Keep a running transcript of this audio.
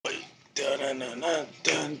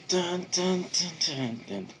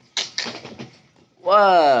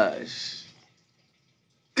What's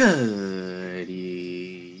good, YouTube?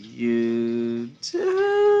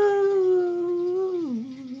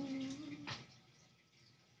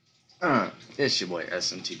 It's your boy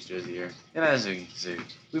SMT Drizzy here, and as you can see,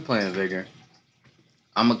 we playing Vigor.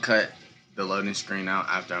 I'm gonna cut the loading screen out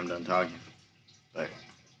after I'm done talking, but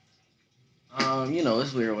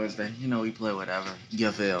it's Weird Wednesday. We play whatever.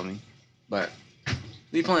 You feel me? But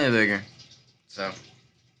we playing Vigor, so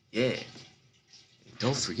yeah.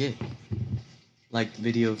 Don't forget, like the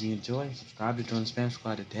video if you enjoy. Subscribe to join the Spam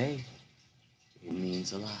Squad today. It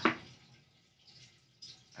means a lot.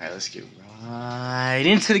 Alright, let's get right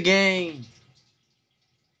into the game.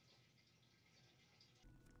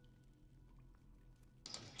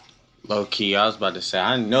 Low key, I was about to say,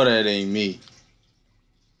 I know that ain't me.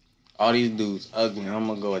 All these dudes ugly. I'm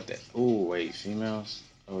gonna go with that. Oh, wait, females?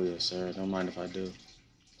 Oh, yes, sir. Don't mind if I do.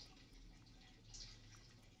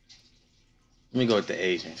 Let me go with the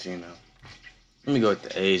Asian female.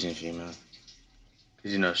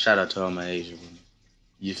 Because, shout out to all my Asian women.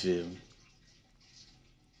 You feel me?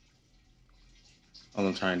 All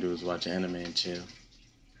I'm trying to do is watch anime and chill.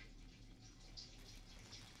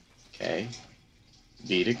 Okay.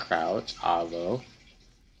 B to crouch. Avo.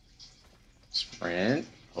 Sprint.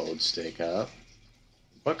 Hold stick up.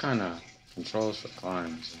 What kind of controls for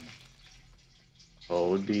climbs?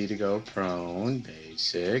 Hold B to go prone.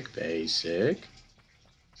 Basic.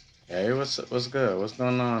 Hey, what's good? What's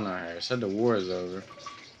going on out here? It said the war is over.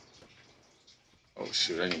 Oh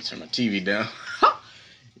shoot, I need to turn my TV down.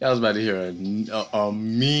 I was about to hear a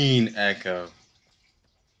mean echo.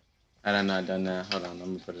 Had I not done that, hold on, let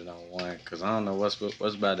me put it on 1, because I don't know what's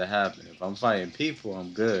about to happen. If I'm fighting people,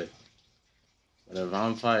 I'm good. But if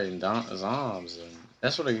I'm fighting zombies,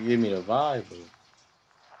 that's what it give me the vibe of.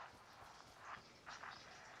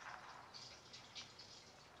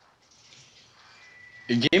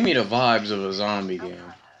 It gave me the vibes of a zombie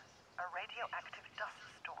game.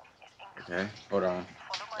 Okay, hold on.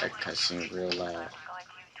 That cutscene real loud.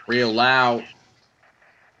 Real loud.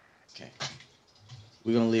 Okay.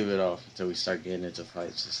 We're gonna leave it off until we start getting into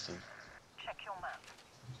fights and stuff. Check your map.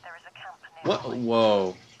 There is a camp What? Whoa.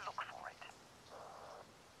 Look for it.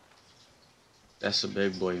 That's a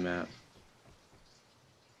big boy map.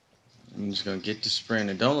 I'm just gonna get the sprint.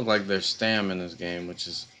 It don't look like there's stam in this game, which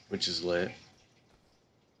is lit.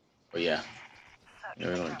 But yeah.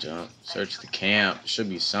 We're gonna jump. Search the camp. Should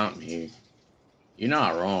be something here. You're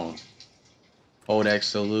not wrong. Hold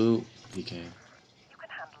X to loot. PK.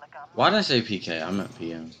 Why did I say PK? I meant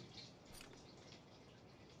PM.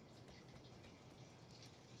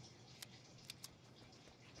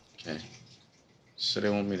 Okay. So they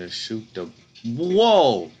want me to shoot the...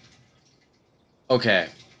 Whoa! Okay.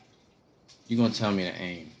 You gonna tell me to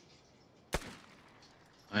aim.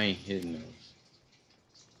 I ain't hitting those.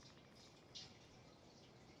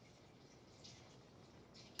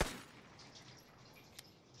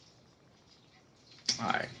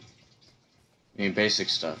 Alright. I mean, basic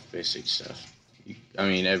stuff. I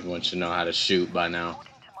mean, everyone should know how to shoot by now.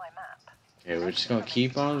 Okay, we're just gonna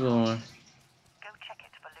keep on going.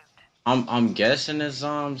 I'm guessing it's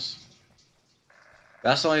zombies.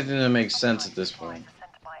 That's the only thing that makes sense at this point.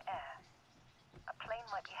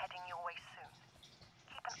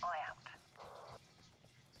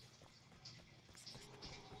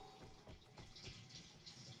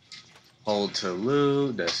 Hold to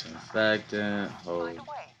loot, disinfectant, hold. By the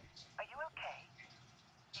way, are you okay?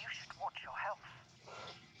 You should watch your health.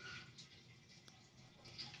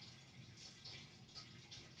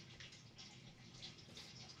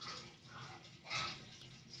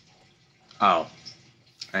 Oh,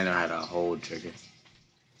 I know how to hold trigger.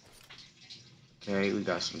 Okay, we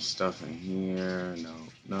got some stuff in here.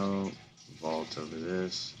 No. Vault over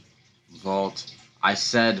this. Vault. I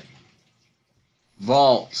said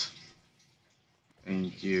vault.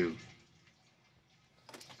 Thank you.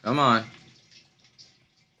 Come on. I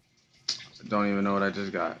don't even know what I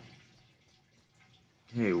just got.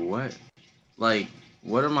 Hey, what? Like,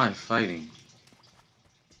 what am I fighting?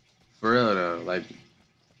 For real though, like,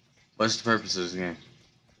 what's the purpose of this game?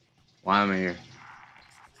 Why am I here?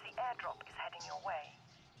 The airdrop is heading your way.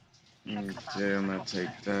 Okay, I'm gonna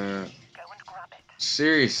take that. Go and grab it.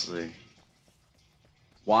 Seriously.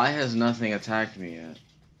 Why has nothing attacked me yet?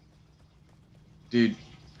 Dude,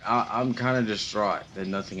 I'm kind of distraught that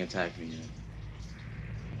nothing attacked me yet.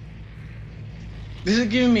 This is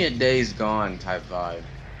giving me a Days Gone type vibe.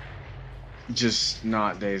 Just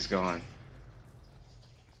not Days Gone.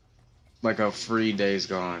 Like a free Days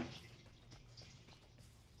Gone.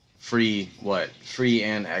 free what? Free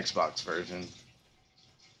and Xbox version.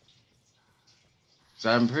 So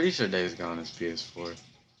I'm pretty sure Days Gone is PS4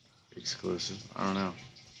 exclusive. I don't know.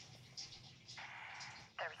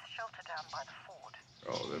 There is a shelter down by the ford.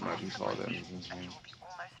 Oh, there might be fall damage in this And game. you will be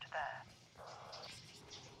almost there.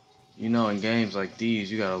 You know, in games like these,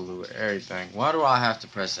 you gotta loot everything. Why do I have to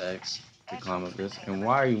press X to climb up this? And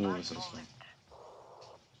why are you moving so slow?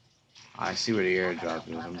 I see where the airdrop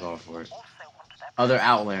is. I'm going for it. Also want their Other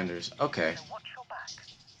Outlanders. Okay. so watch your back and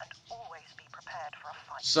always be prepared for a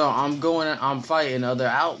fight. So I'm fighting other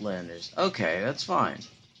Outlanders. Okay, that's fine.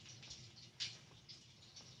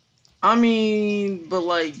 I mean, but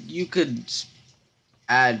like, you could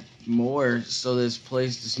add more so this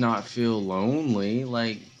place does not feel lonely.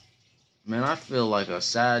 Like, man, I feel like a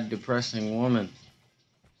sad, depressing woman.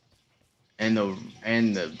 And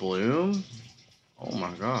the bloom? Oh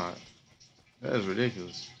my god. That is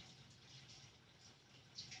ridiculous.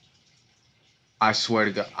 I swear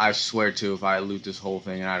to God, I swear to if I loot this whole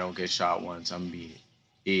thing and I don't get shot once, I'm gonna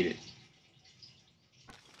eat it.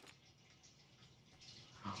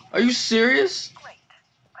 Are you serious? Great.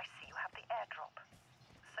 I see you have the airdrop.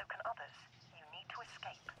 So can others. You need to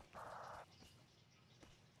escape.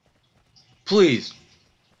 Please.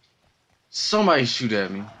 Somebody shoot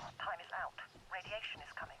at me. Time is out. Radiation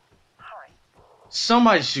is coming. Hurry.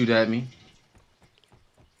 Somebody shoot at me.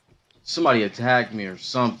 Somebody attack me or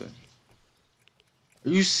something. Are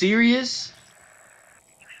you serious?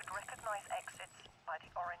 You should recognize exits by the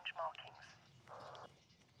orange markings.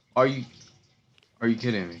 Are you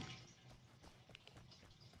kidding me?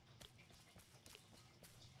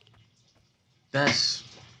 This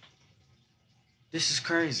is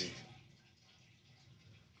crazy.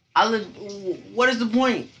 What is the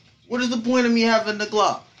point? What is the point of me having the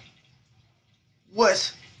Glock?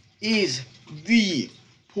 What is the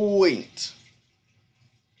point?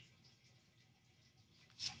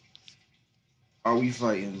 Are we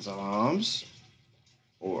fighting zombies?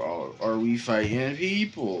 Or are we fighting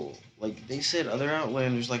people? Like, they said other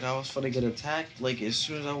Outlanders, like I was finna get attacked, like, as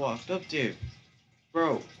soon as I walked up there.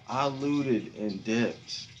 Bro, I looted and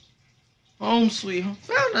dipped. Home sweet home.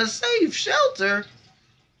 Found a safe shelter.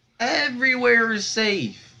 Everywhere is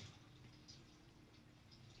safe.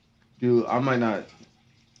 Dude, I might not.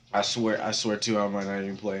 I swear to, I might not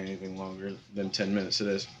even play anything longer than 10 minutes of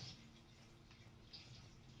this.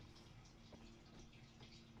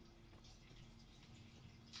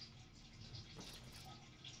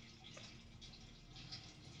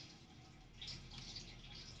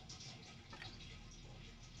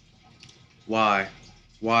 Why?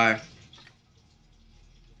 Why?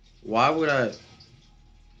 Why would I?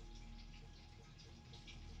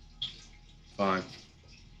 Fine.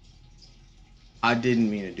 I didn't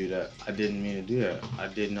mean to do that. I didn't mean to do that. I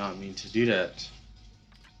did not mean to do that.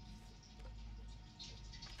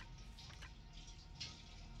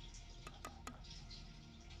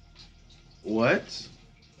 What?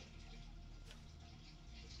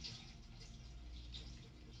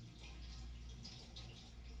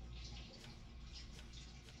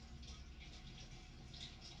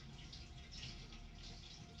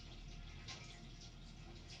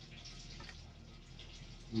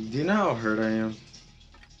 Do you know how hurt I am?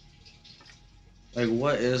 Like,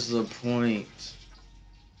 what is the point?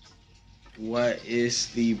 What is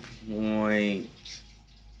the point?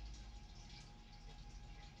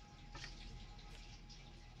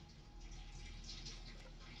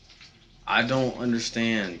 I don't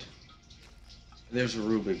understand. There's a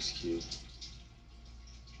Rubik's Cube.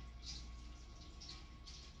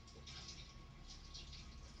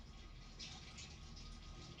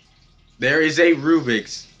 There is a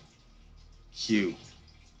Rubik's Cube.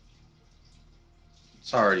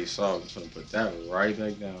 It's already solved. I'm just gonna put that right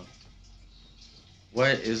back down.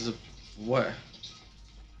 What is the what?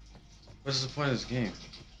 What's the point of this game?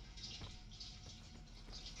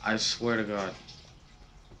 I swear to God.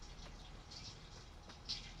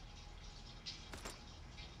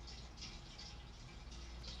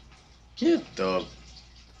 Get the.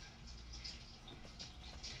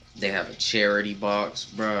 They have a charity box,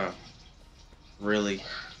 bruh. Really?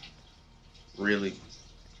 Really?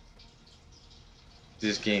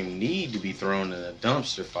 This game need to be thrown in a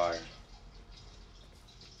dumpster fire.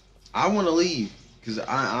 I want to leave because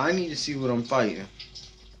I need to see what I'm fighting.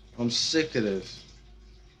 I'm sick of this.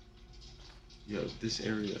 Yo, this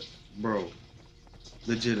area, bro.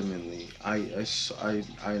 Legitimately, I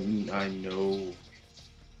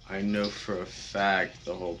know for a fact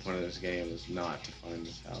the whole point of this game is not to find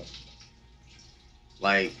this house.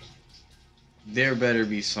 Like, there better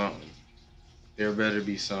be something. There better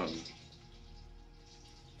be something.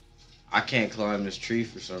 I can't climb this tree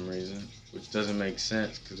for some reason, which doesn't make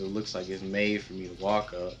sense because it looks like it's made for me to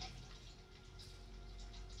walk up.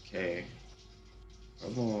 Okay.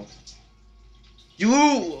 Come on. You!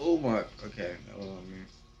 Oh my. Okay. Hold on, man.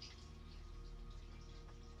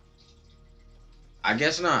 I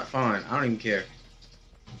guess not. Fine. I don't even care.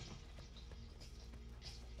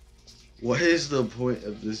 What is the point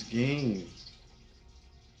of this game?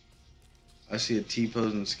 I see a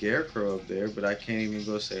T-posing scarecrow up there, but I can't even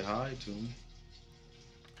go say hi to him.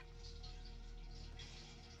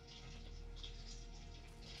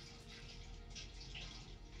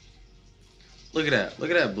 Look at that.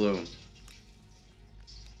 Look at that bloom.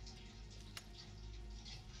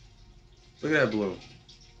 Look at that bloom.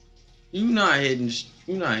 You not hitting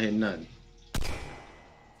nothing.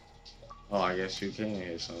 Oh, I guess you can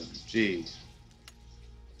hit something. Jeez.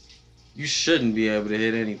 You shouldn't be able to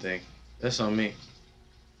hit anything. That's on me.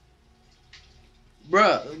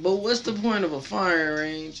 Bruh, but what's the point of a firing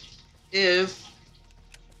range if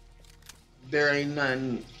there ain't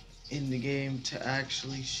nothing in the game to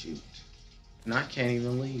actually shoot? And I can't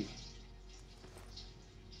even leave.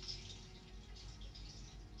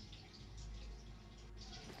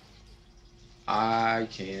 I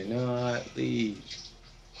cannot leave.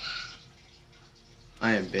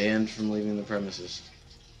 I am banned from leaving the premises.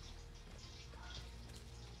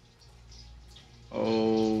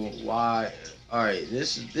 Oh, why? Alright,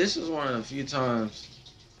 this is one of the few times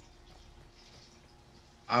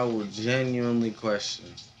I will genuinely question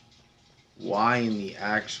why in the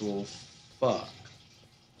actual fuck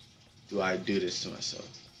do I do this to myself?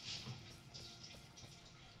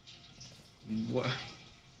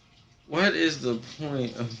 What is the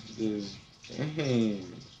point of this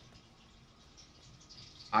game?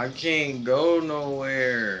 I can't go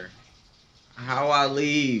nowhere. How I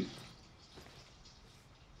leave?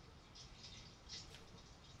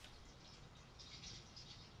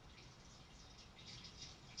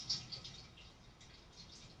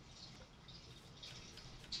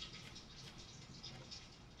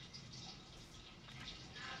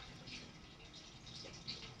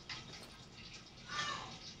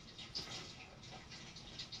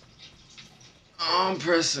 I'm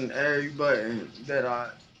pressing every button that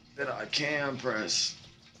I can press.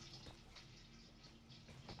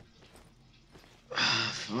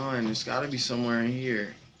 Fine, there's gotta be somewhere in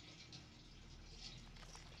here.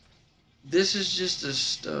 This is just a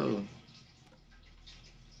stove.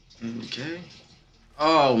 Okay.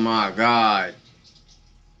 Oh my god.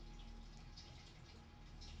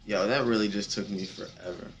 Yo, that really just took me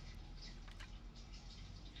forever.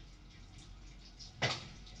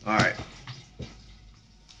 Alright.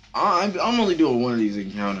 I'm only doing one of these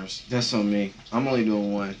encounters. That's on me. I'm only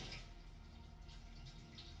doing one.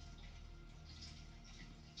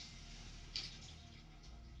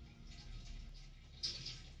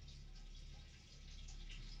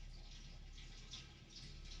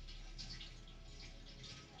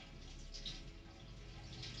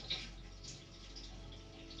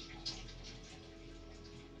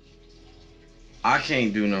 I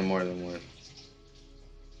can't do no more than one.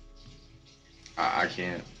 I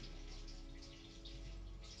can't.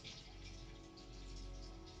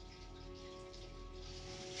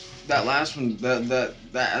 That last one,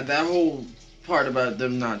 that whole part about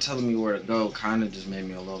them not telling me where to go kind of just made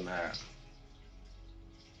me a little mad.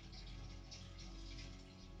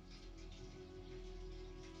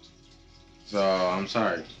 So, I'm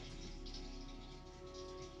sorry.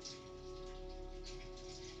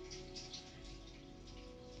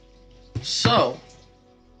 So,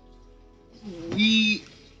 we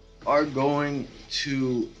are going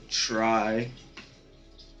to try,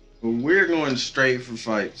 but we're going straight for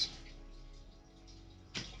fights.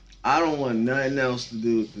 I don't want nothing else to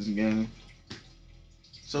do with this game.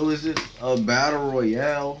 So is it a battle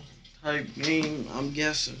royale type game? I'm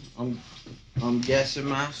guessing. I'm guessing,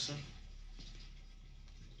 master.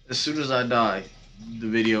 As soon as I die, the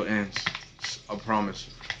video ends. I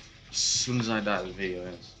promise. As soon as I die, the video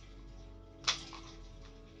ends.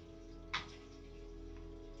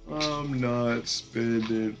 I'm not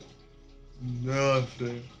spending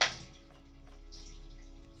nothing.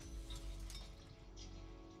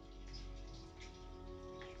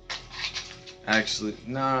 Actually,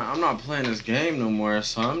 nah, I'm not playing this game no more,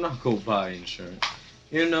 so I'm not gonna buy insurance.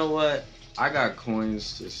 You know what? I got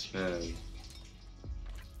coins to spend.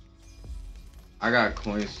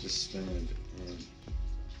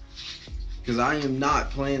 Because I am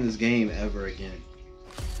not playing this game ever again.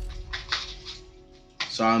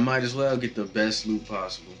 So I might as well get the best loot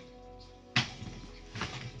possible.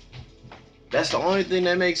 That's the only thing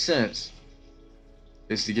that makes sense.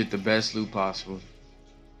 Is to get the best loot possible.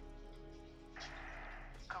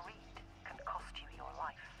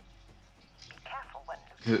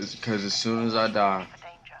 Cause as soon as I die,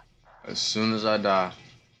 For danger.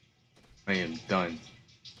 I am done.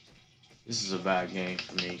 This is a bad game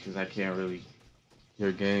for me because I can't really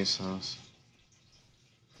hear game sounds.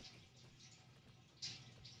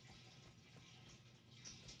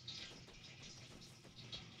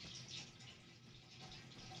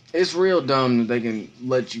 It's real dumb that they can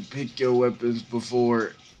let you pick your weapons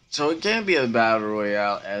before. So it can't be a battle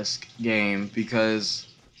royale-esque game because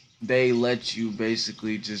they let you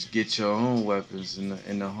basically just get your own weapons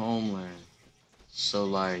in the homeland. So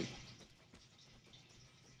like,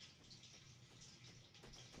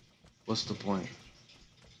 what's the point?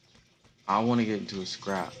 I want to get into a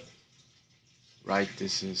scrap right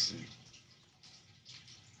this instant.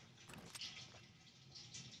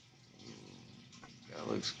 That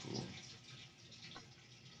looks cool.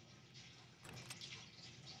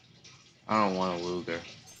 I don't want a Luger.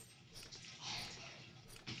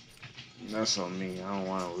 That's on me. I don't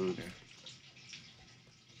want a Luger.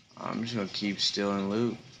 I'm just gonna keep stealing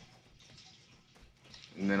loot.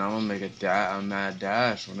 And then I'm gonna make a mad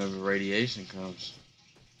dash whenever radiation comes.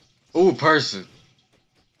 Ooh, person.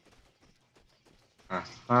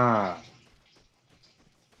 Aha.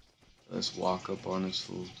 Let's walk up on this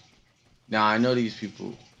fool. Now I know these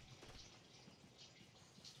people.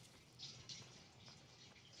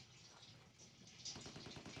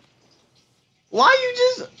 Why you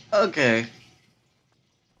just okay?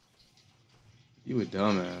 You a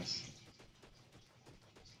dumbass.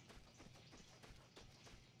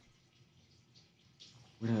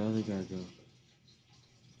 Where that other guy go?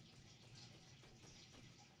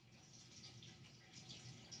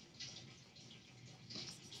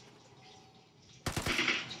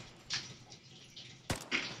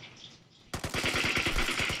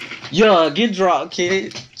 Yo, get dropped,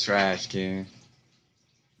 kid. Trash can.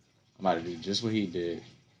 I'm about to do just what he did.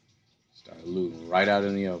 Start looting right out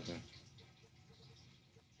in the open.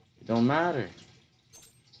 It don't matter.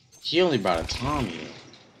 He only brought a Tommy.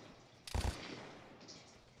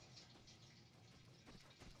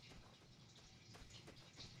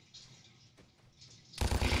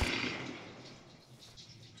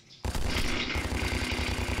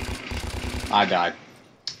 I died.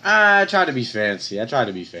 I tried to be fancy.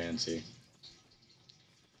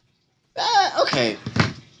 Okay.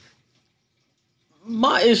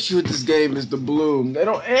 My issue with this game is the bloom. They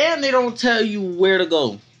don't tell you where to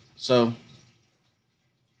go. So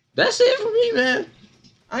that's it for me, man.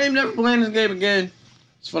 I ain't never playing this game again.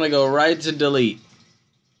 Just want to go right to delete.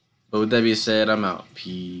 But with that being said, I'm out.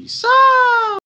 Peace out.